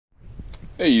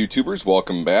Hey YouTubers,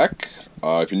 welcome back.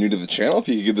 If you're new to the channel, if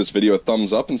you could give this video a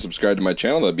thumbs up and subscribe to my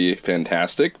channel, that'd be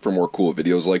fantastic for more cool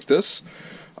videos like this.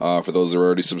 For those that are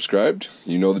already subscribed,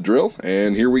 you know the drill,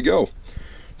 and here we go.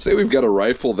 Today we've got a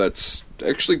rifle that's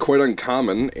actually quite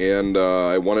uncommon, and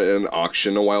I won it at an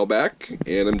auction a while back,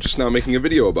 and I'm just now making a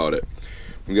video about it.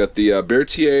 We've got the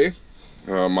Berthier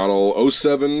model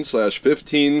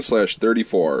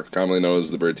 07/15/34, commonly known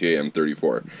as the Berthier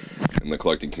M34 in the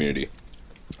collecting community.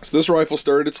 So this rifle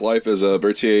started its life as a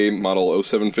Berthier model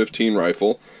 0715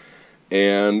 rifle,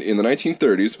 and in the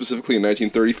 1930s, specifically in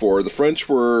 1934, the French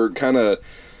were kind of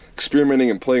experimenting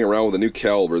and playing around with a new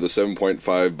caliber, the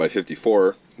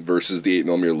 7.5x54 versus the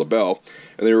 8mm Lebel,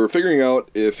 and they were figuring out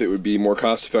if it would be more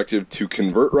cost effective to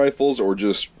convert rifles or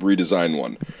just redesign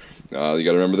one. You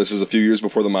gotta remember, this is a few years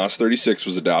before the MAS 36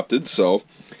 was adopted, so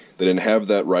they didn't have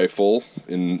that rifle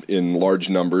in large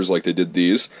numbers like they did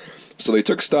these. So they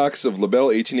took stocks of Lebel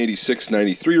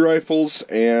 1886-93 rifles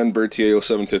and Berthier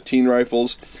 0715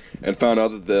 rifles and found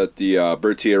out that the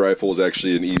Berthier rifle was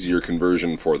actually an easier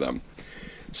conversion for them.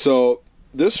 So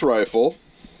this rifle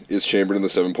is chambered in the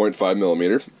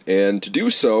 7.5mm, and to do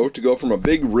so, to go from a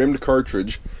big rimmed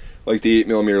cartridge like the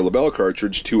 8mm Lebel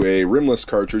cartridge to a rimless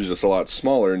cartridge that's a lot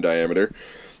smaller in diameter,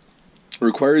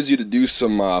 requires you to do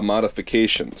some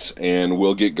modifications, and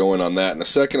we'll get going on that in a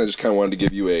second. I just kind of wanted to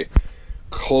give you a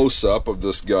close-up of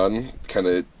this gun, kind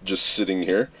of just sitting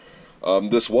here.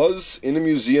 This was in a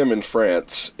museum in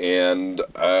France, and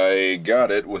I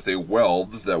got it with a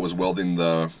weld that was welding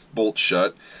the bolt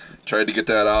shut. Tried to get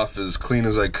that off as clean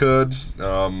as I could.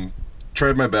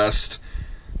 Tried my best.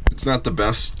 It's not the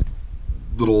best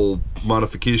little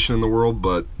modification in the world,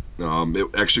 but it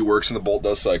actually works and the bolt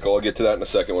does cycle. I'll get to that in a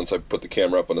second once I put the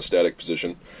camera up on a static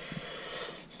position.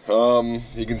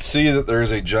 You can see that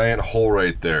there's a giant hole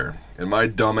right there. And my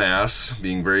dumb ass,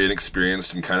 being very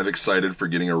inexperienced and kind of excited for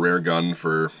getting a rare gun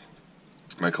for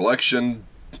my collection,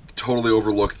 totally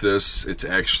overlooked this. It's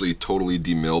actually totally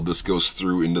demilled. This goes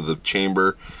through into the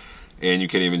chamber, and you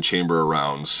can't even chamber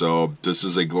around. So this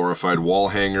is a glorified wall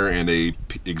hanger and a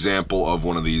example of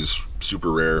one of these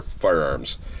super rare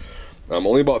firearms.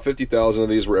 Only about 50,000 of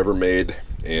these were ever made,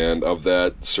 and of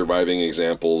that, surviving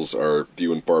examples are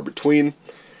few and far between.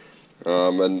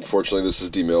 Unfortunately this is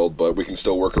demilled, but we can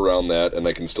still work around that, and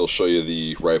I can still show you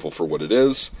the rifle for what it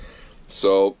is.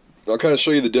 So I'll kind of show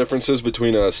you the differences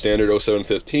between a standard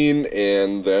 0715,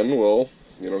 and then we'll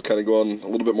kind of go on a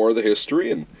little bit more of the history,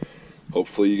 and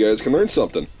hopefully you guys can learn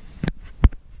something.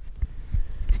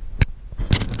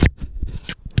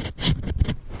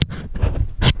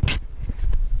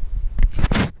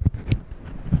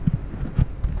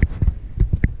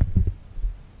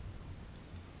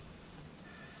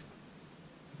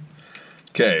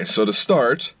 Okay, so to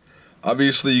start,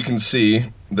 obviously you can see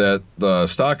that the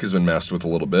stock has been messed with a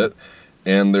little bit,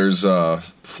 and there's a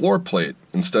floor plate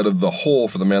instead of the hole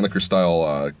for the Mannlicher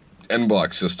style end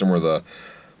block system where the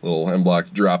little end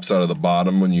block drops out of the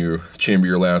bottom when you chamber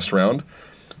your last round.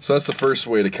 So that's the first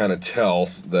way to kind of tell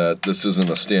that this isn't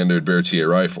a standard Berthier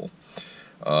rifle.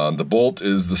 The bolt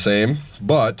is the same,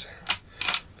 but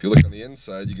if you look on the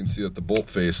inside, you can see that the bolt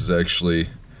face is actually,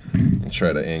 I'll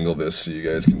try to angle this so you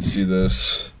guys can see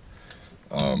this.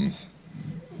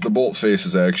 The bolt face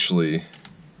is actually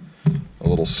a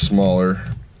little smaller,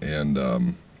 and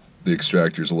the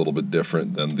extractor is a little bit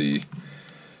different than the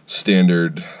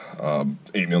standard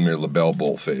 8mm Lebel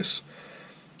bolt face.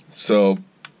 So,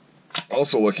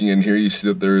 also looking in here, you see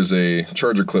that there is a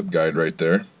charger clip guide right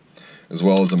there, as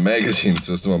well as a magazine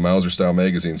system, a Mauser style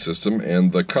magazine system,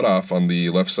 and the cutoff on the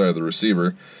left side of the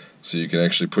receiver, so you can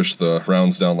actually push the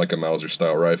rounds down like a Mauser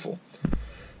style rifle.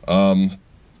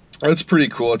 That's pretty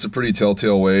cool. It's a pretty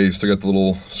telltale way. You still got the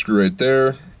little screw right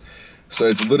there. So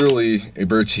it's literally a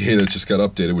Berthier that just got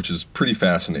updated, which is pretty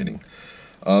fascinating.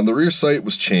 The rear sight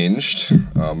was changed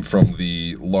from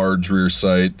the large rear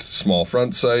sight, small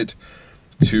front sight,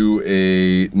 to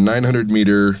a 900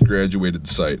 meter graduated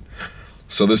sight.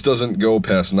 So this doesn't go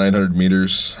past 900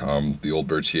 meters. The old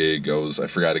Berthier goes, I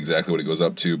forgot exactly what it goes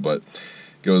up to, but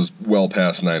goes well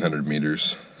past 900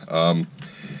 meters. The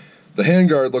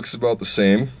handguard looks about the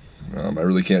same. I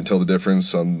really can't tell the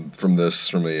difference from a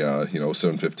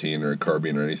 715 or a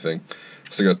carbine or anything.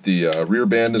 So got the rear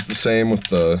band is the same with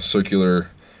the circular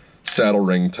saddle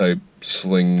ring type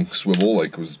sling swivel,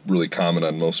 like was really common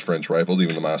on most French rifles,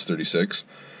 even the MAS 36.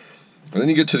 And then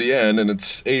you get to the end, and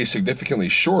it's A, significantly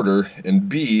shorter, and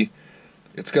B,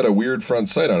 it's got a weird front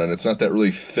sight on it. It's not that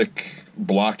really thick,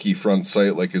 blocky front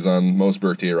sight like is on most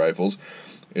Berthier rifles.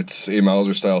 It's a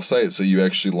Mauser style sight, so you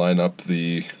actually line up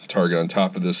the target on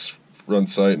top of this front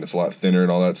sight, and it's a lot thinner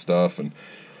and all that stuff, and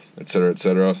etc.,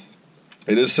 etc.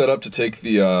 It is set up to take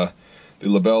the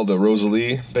Lebel, the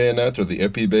Rosalie bayonet, or the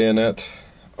Epi bayonet,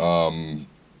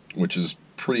 which is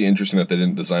pretty interesting that they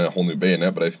didn't design a whole new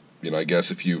bayonet, but I guess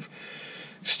if you've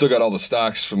still got all the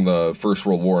stocks from the First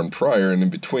World War and prior and in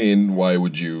between, why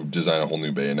would you design a whole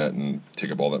new bayonet and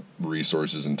take up all the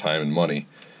resources and time and money?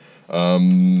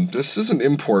 This is an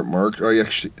import mark. Oh,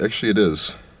 actually it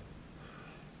is.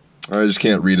 I just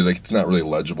can't read it. It's not really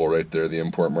legible right there, the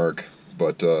import mark.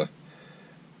 But,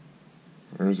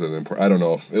 where's that import? I don't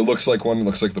know. It looks like one. It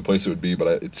looks like the place it would be,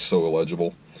 but it's so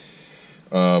illegible.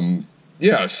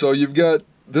 Yeah, so you've got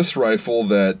this rifle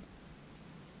that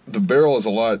the barrel is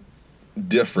a lot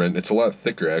different. It's a lot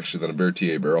thicker, actually, than a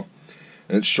Berthier barrel.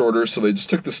 And it's shorter, so they just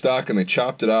took the stock and they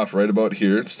chopped it off right about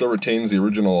here. It still retains the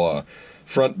original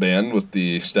front band with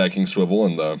the stacking swivel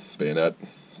and the bayonet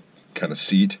kind of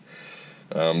seat.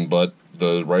 But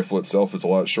the rifle itself is a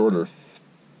lot shorter.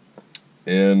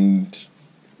 And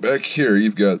back here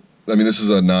you've got, this is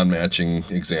a non-matching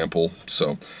example,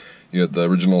 so you got the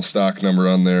original stock number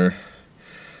on there,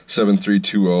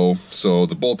 7320. So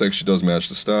the bolt actually does match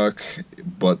the stock,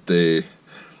 but they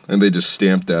just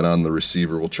stamped that on the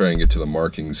receiver. We'll try and get to the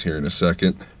markings here in a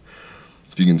second.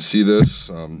 If you can see this,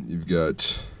 you've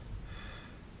got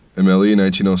MLE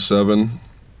 1907,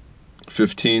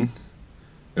 15,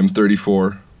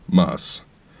 M34, Moss.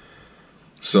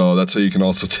 So that's how you can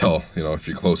also tell, if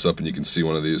you're close up and you can see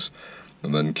one of these.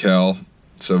 And then Cal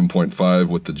 7.5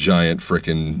 with the giant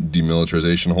frickin'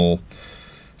 demilitarization hole.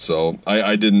 So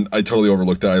I totally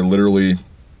overlooked that. I literally,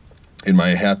 in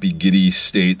my happy giddy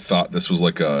state, thought this was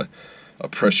like a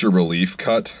pressure relief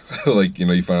cut, like you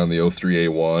find on the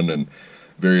 03A1 and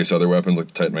various other weapons like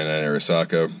the Titan 99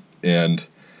 Arisaka. And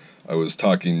I was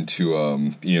talking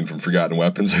to Ian from Forgotten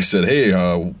Weapons. I said, "Hey,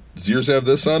 does yours have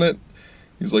this on it?"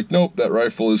 He's like, "Nope, that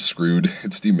rifle is screwed.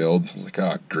 It's demilled." I was like,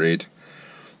 "Ah, great."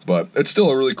 But it's still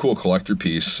a really cool collector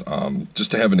piece,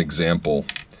 just to have an example.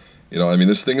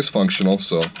 This thing is functional,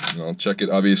 so check it.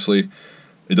 Obviously,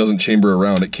 it doesn't chamber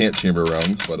around. It can't chamber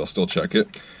around, but I'll still check it.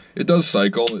 It does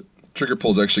cycle. Trigger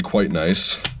pull is actually quite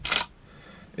nice.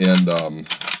 And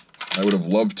I would have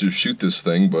loved to shoot this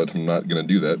thing, but I'm not going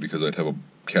to do that because I'd have a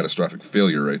catastrophic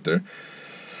failure right there.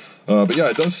 But yeah,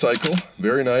 it does cycle.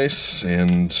 Very nice.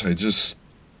 And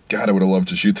God, I would have loved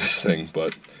to shoot this thing.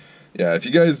 But yeah, if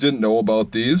you guys didn't know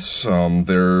about these,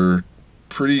 they're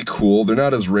pretty cool. They're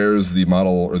not as rare as the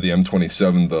model or the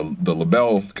M27, the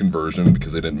Lebel conversion,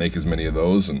 because they didn't make as many of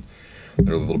those, and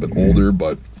they're a little bit older.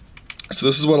 But so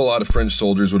this is what a lot of French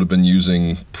soldiers would have been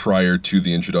using prior to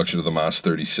the introduction of the MAS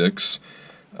 36,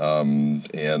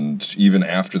 and even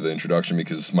after the introduction,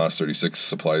 because MAS 36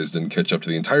 supplies didn't catch up to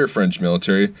the entire French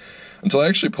military until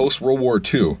actually post World War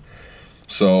II.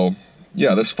 So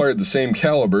yeah, this fired the same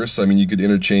caliber, so you could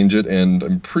interchange it, and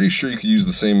I'm pretty sure you could use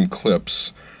the same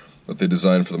clips that they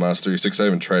designed for the MAS 36. I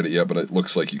haven't tried it yet, but it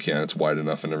looks like you can. It's wide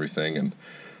enough and everything. And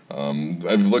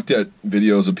I've looked at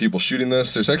videos of people shooting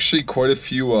this. There's actually quite a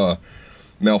few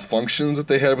malfunctions that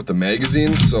they had with the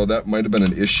magazine, so that might have been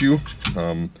an issue.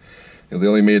 They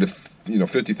only made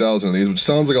 50,000 of these, which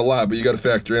sounds like a lot, but you got to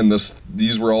factor in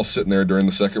these were all sitting there during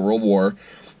the Second World War.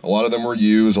 A lot of them were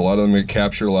used, a lot of them got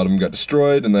captured, a lot of them got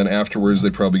destroyed, and then afterwards they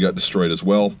probably got destroyed as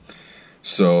well.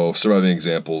 So surviving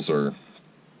examples are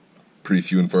pretty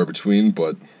few and far between,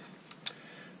 but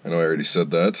I know I already said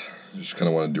that. I just kind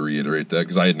of wanted to reiterate that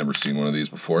because I had never seen one of these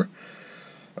before.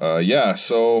 Yeah,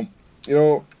 so,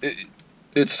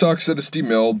 it sucks that it's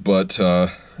demilled, but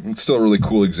it's still a really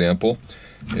cool example.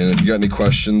 And if you got any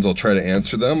questions, I'll try to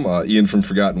answer them. Ian from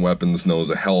Forgotten Weapons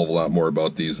knows a hell of a lot more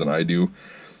about these than I do.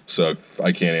 So if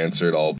I can't answer it, I'll